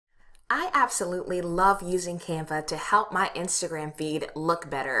I absolutely love using Canva to help my Instagram feed look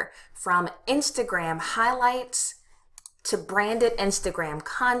better. From Instagram highlights to branded Instagram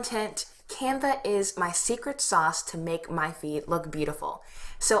content, Canva is my secret sauce to make my feed look beautiful.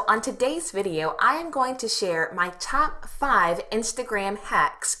 So on today's video, I am going to share my top 5 Instagram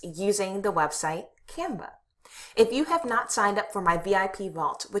hacks using the website Canva. If you have not signed up for my VIP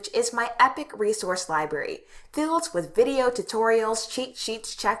Vault, which is my epic resource library, filled with video tutorials, cheat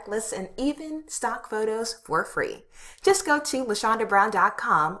sheets, checklists, and even stock photos for free, just go to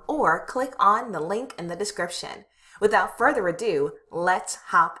LaShondaBrown.com or click on the link in the description. Without further ado, let's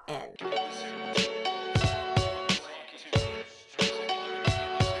hop in.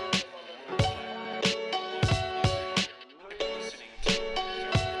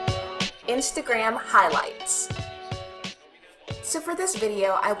 Instagram highlights. So for this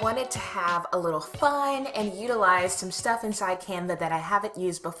video, I wanted to have a little fun and utilize some stuff inside Canva that I haven't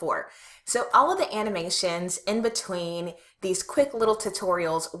used before. So all of the animations in between these quick little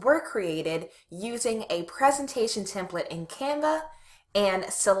tutorials were created using a presentation template in Canva and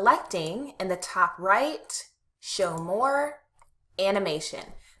selecting in the top right, show more, animation.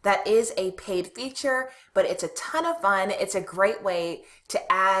 That is a paid feature, but it's a ton of fun. It's a great way to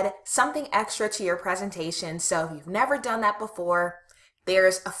add something extra to your presentation. So if you've never done that before,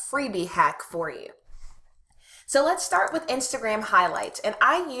 there's a freebie hack for you. So let's start with Instagram highlights. And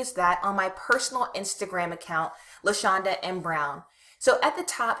I use that on my personal Instagram account, LaShonda M. Brown. So at the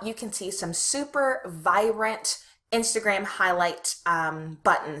top, you can see some super vibrant Instagram highlight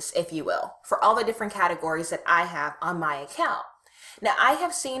buttons, if you will, for all the different categories that I have on my account. Now, I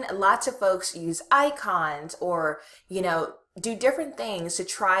have seen lots of folks use icons or, do different things to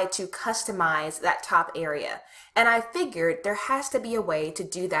try to customize that top area. And I figured there has to be a way to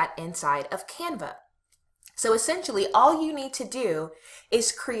do that inside of Canva. So essentially, all you need to do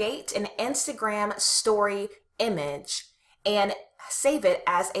is create an Instagram story image and save it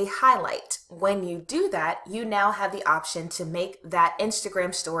as a highlight. When you do that, you now have the option to make that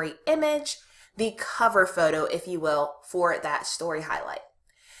Instagram story image the cover photo, if you will, for that story highlight.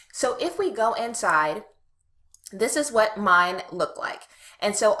 So if we go inside, this is what mine look like.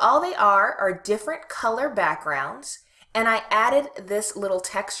 And so all they are different color backgrounds. And I added this little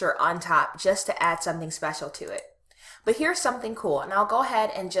texture on top just to add something special to it. But here's something cool. And I'll go ahead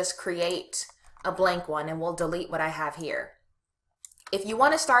and just create a blank one and we'll delete what I have here. If you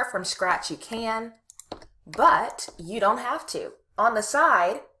want to start from scratch, you can, but you don't have to. On the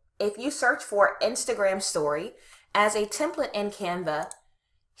side, if you search for Instagram story as a template in Canva,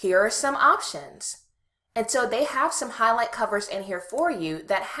 here are some options. And so they have some highlight covers in here for you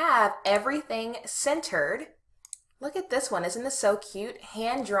that have everything centered. Look at this one. Isn't this so cute?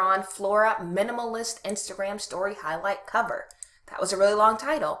 Hand-drawn Flora minimalist Instagram story highlight cover. That was a really long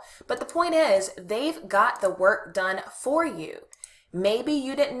title. But the point is, they've got the work done for you. Maybe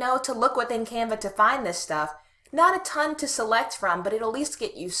you didn't know to look within Canva to find this stuff. Not a ton to select from, but it'll at least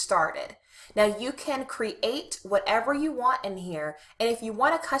get you started. Now you can create whatever you want in here, and if you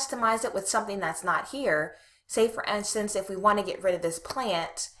want to customize it with something that's not here, say for instance, if we want to get rid of this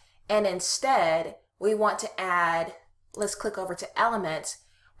plant, and instead we want to add, let's click over to elements,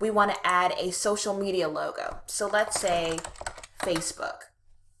 we want to add a social media logo. So let's say Facebook.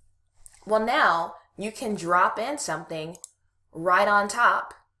 Well, now you can drop in something right on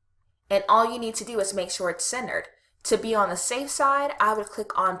top. And all you need to do is make sure it's centered. To be on the safe side, I would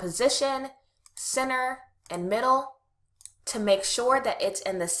click on position, center, and middle to make sure that it's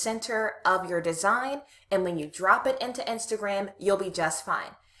in the center of your design. And when you drop it into Instagram, you'll be just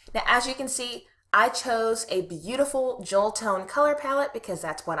fine. Now, as you can see, I chose a beautiful jewel tone color palette because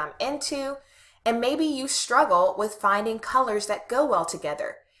that's what I'm into. And maybe you struggle with finding colors that go well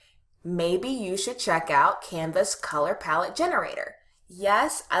together. Maybe you should check out Canva's color palette generator.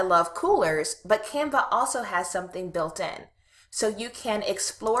 Yes, I love coolers, but Canva also has something built in. So you can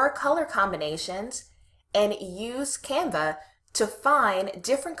explore color combinations and use Canva to find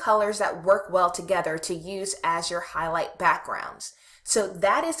different colors that work well together to use as your highlight backgrounds. So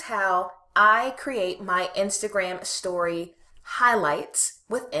that is how I create my Instagram story highlights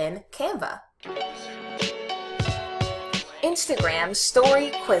within Canva. Instagram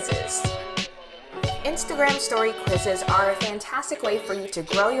story quizzes. Instagram story quizzes are a fantastic way for you to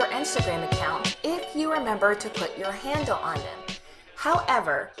grow your Instagram account if you remember to put your handle on them.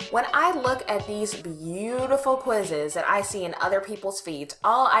 However, when I look at these beautiful quizzes that I see in other people's feeds,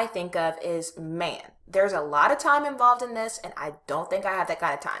 all I think of is, man, there's a lot of time involved in this and I don't think I have that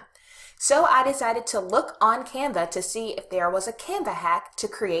kind of time. So I decided to look on Canva to see if there was a Canva hack to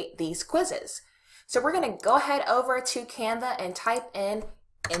create these quizzes. So we're going to go ahead over to Canva and type in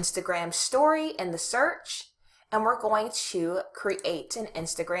Instagram story in the search, and we're going to create an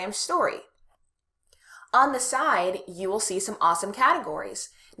Instagram story. On the side, you will see some awesome categories.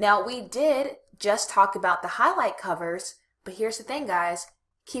 Now, we did just talk about the highlight covers, but here's the thing, guys.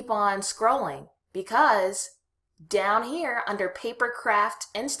 Keep on scrolling, because down here under paper craft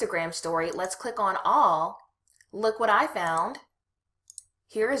Instagram story, let's click on all. Look what I found.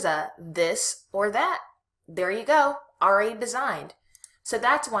 Here's a this or that. There you go, already designed. So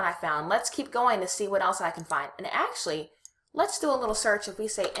that's one I found. Let's keep going to see what else I can find. And actually, let's do a little search. If we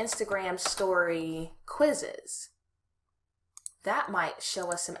say Instagram story quizzes, that might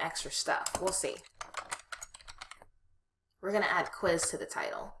show us some extra stuff. We'll see. We're going to add quiz to the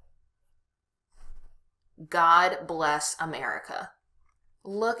title. God bless America.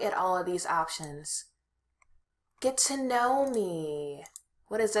 Look at all of these options. Get to know me.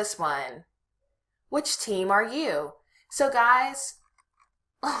 What is this one? Which team are you? So guys,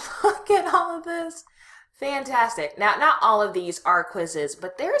 look at all of this. Fantastic. Now, not all of these are quizzes,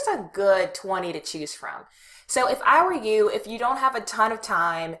 but there's a good 20 to choose from. So if I were you, if you don't have a ton of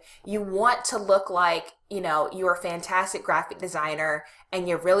time, you want to look like, you're a fantastic graphic designer and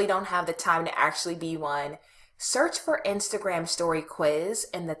you really don't have the time to actually be one, search for Instagram story quiz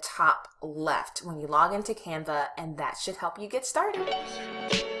in the top left when you log into Canva, and that should help you get started.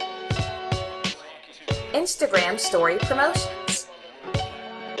 Instagram story promotions.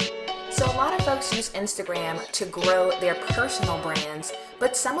 So a lot of folks use Instagram to grow their personal brands,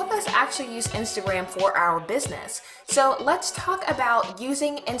 but some of us actually use Instagram for our business. So let's talk about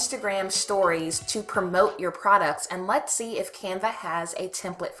using Instagram stories to promote your products, and let's see if Canva has a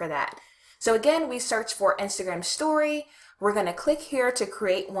template for that. So again, we search for Instagram story. We're going to click here to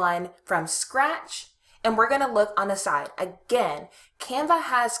create one from scratch, and we're going to look on the side. Again, Canva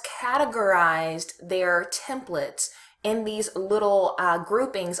has categorized their templates in these little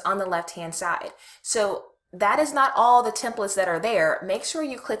groupings on the left-hand side. So that is not all the templates that are there. Make sure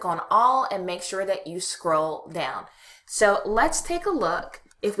you click on all and make sure that you scroll down. So let's take a look.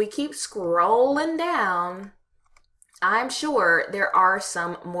 If we keep scrolling down, I'm sure there are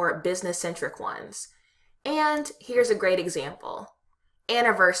some more business-centric ones. And here's a great example.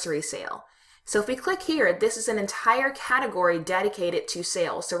 Anniversary sale. So if we click here, this is an entire category dedicated to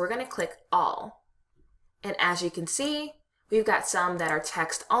sales. So we're going to click all. And as you can see, we've got some that are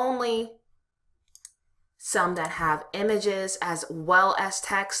text only, some that have images as well as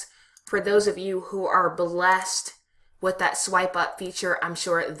text. For those of you who are blessed with that swipe up feature, I'm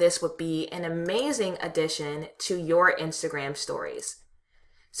sure this would be an amazing addition to your Instagram stories.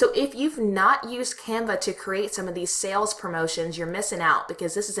 So if you've not used Canva to create some of these sales promotions, you're missing out,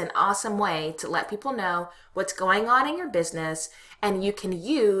 because this is an awesome way to let people know what's going on in your business, and you can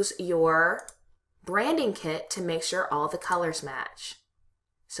use your branding kit to make sure all the colors match.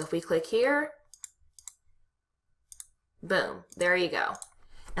 So if we click here, boom, there you go.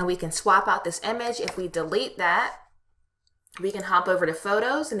 And we can swap out this image. If we delete that, we can hop over to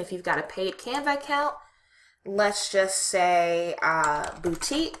photos, and if you've got a paid Canva account, let's just say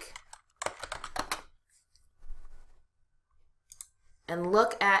boutique, and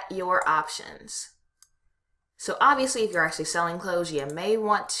look at your options. So obviously, if you're actually selling clothes, you may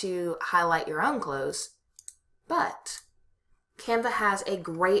want to highlight your own clothes, but Canva has a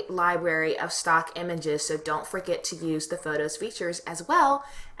great library of stock images, so don't forget to use the photos features as well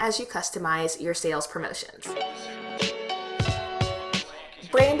as you customize your sales promotions.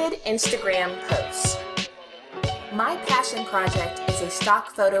 Branded Instagram posts. My passion project is a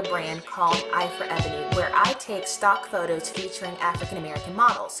stock photo brand called Eye for Ebony, where I take stock photos featuring African American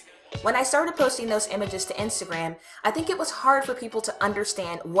models. When I started posting those images to Instagram, I think it was hard for people to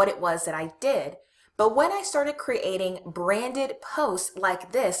understand what it was that I did. But when I started creating branded posts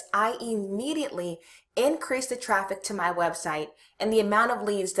like this, I immediately increased the traffic to my website and the amount of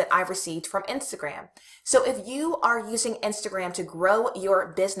leads that I've received from Instagram. So if you are using Instagram to grow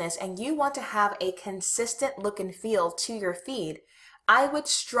your business and you want to have a consistent look and feel to your feed, I would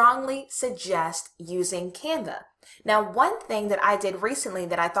strongly suggest using Canva. Now, one thing that I did recently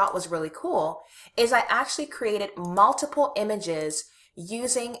that I thought was really cool is I actually created multiple images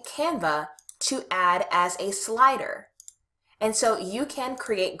using Canva to add as a slider. And so you can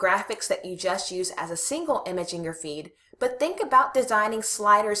create graphics that you just use as a single image in your feed, but think about designing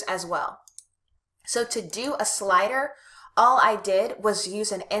sliders as well. So to do a slider, all I did was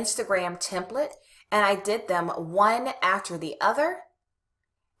use an Instagram template, and I did them one after the other.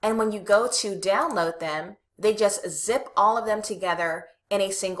 And when you go to download them, they just zip all of them together in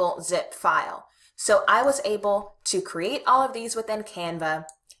a single zip file. So I was able to create all of these within Canva,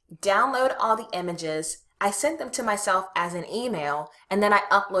 download all the images, I sent them to myself as an email, and then I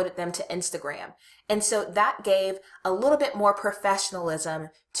uploaded them to Instagram. And so that gave a little bit more professionalism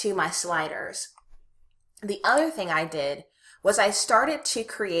to my sliders. The other thing I did was I started to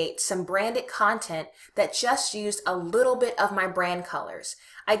create some branded content that just used a little bit of my brand colors.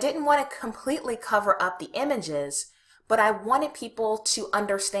 I didn't want to completely cover up the images, but I wanted people to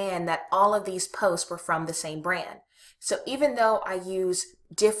understand that all of these posts were from the same brand. So even though I use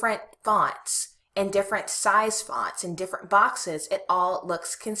different fonts and different size fonts and different boxes, it all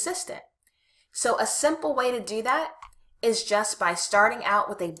looks consistent. So a simple way to do that is just by starting out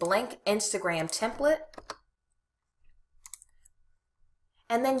with a blank Instagram template.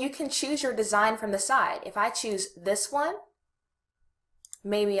 And then you can choose your design from the side. If I choose this one,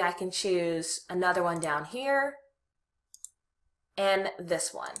 maybe I can choose another one down here and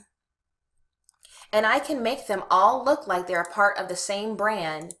this one. And I can make them all look like they're a part of the same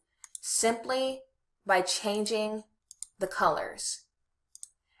brand simply by changing the colors.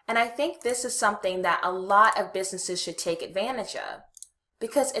 And I think this is something that a lot of businesses should take advantage of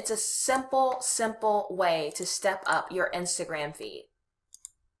because it's a simple way to step up your Instagram feed.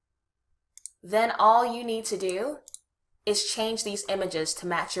 Then all you need to do is change these images to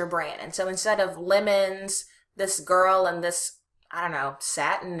match your brand. And so instead of lemons, this girl and this, I don't know,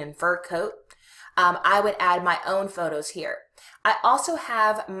 satin and fur coat, I would add my own photos here. I also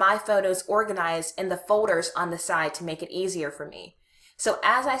have my photos organized in the folders on the side to make it easier for me. So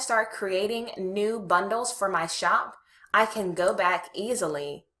as I start creating new bundles for my shop, I can go back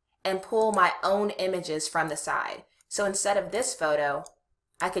easily and pull my own images from the side. So instead of this photo,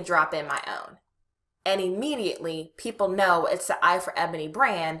 I could drop in my own. And immediately people know it's the Eye for Ebony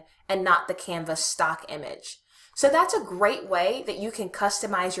brand and not the Canva stock image. So that's a great way that you can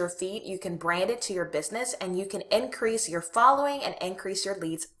customize your feed. You can brand it to your business and you can increase your following and increase your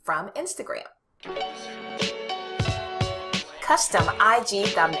leads from Instagram. Custom IG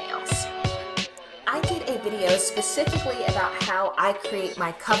thumbnails. I did a video specifically about how I create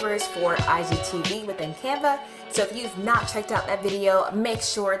my covers for IGTV within Canva. So if you've not checked out that video, make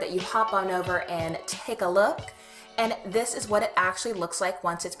sure that you hop on over and take a look. And this is what it actually looks like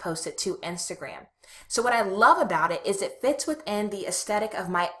once it's posted to Instagram. So what I love about it is it fits within the aesthetic of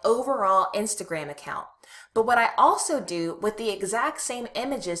my overall Instagram account. But what I also do with the exact same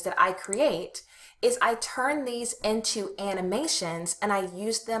images that I create is I turn these into animations and I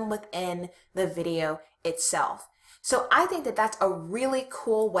use them within the video itself. So I think that that's a really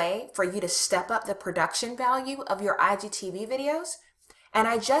cool way for you to step up the production value of your IGTV videos. And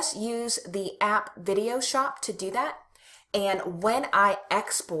I just use the app Video Shop to do that. And when I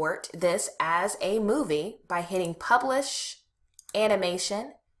export this as a movie by hitting Publish,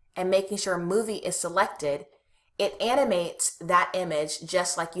 Animation, and making sure Movie is selected, it animates that image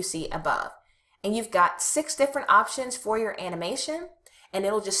just like you see above. And you've got 6 different options for your animation, and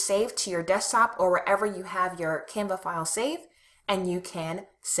it'll just save to your desktop or wherever you have your Canva file saved, and you can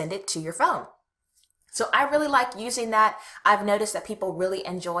send it to your phone. So I really like using that. I've noticed that people really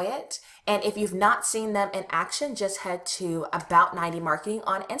enjoy it. And if you've not seen them in action, just head to About 90 Marketing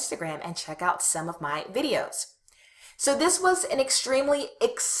on Instagram and check out some of my videos. So this was an extremely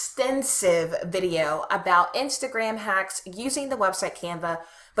extensive video about Instagram hacks using the website Canva,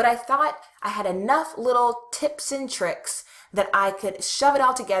 but I thought I had enough little tips and tricks that I could shove it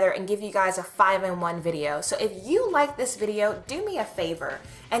all together and give you guys a 5-in-1 video. So if you like this video, do me a favor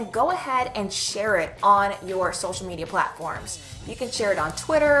and go ahead and share it on your social media platforms. You can share it on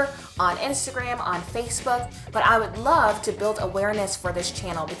Twitter, on Instagram, on Facebook, but I would love to build awareness for this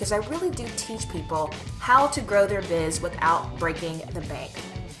channel because I really do teach people how to grow their biz without breaking the bank.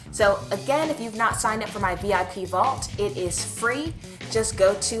 So again, if you've not signed up for my VIP vault, it is free. Just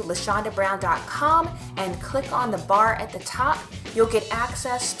go to LaShondaBrown.com and click on the bar at the top. You'll get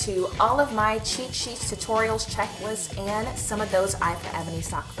access to all of my cheat sheets, tutorials, checklists, and some of those Eye for Ebony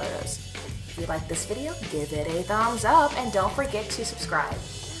stock photos. If you like this video, give it a thumbs up and don't forget to subscribe.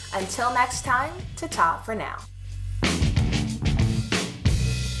 Until next time, ta-ta for now.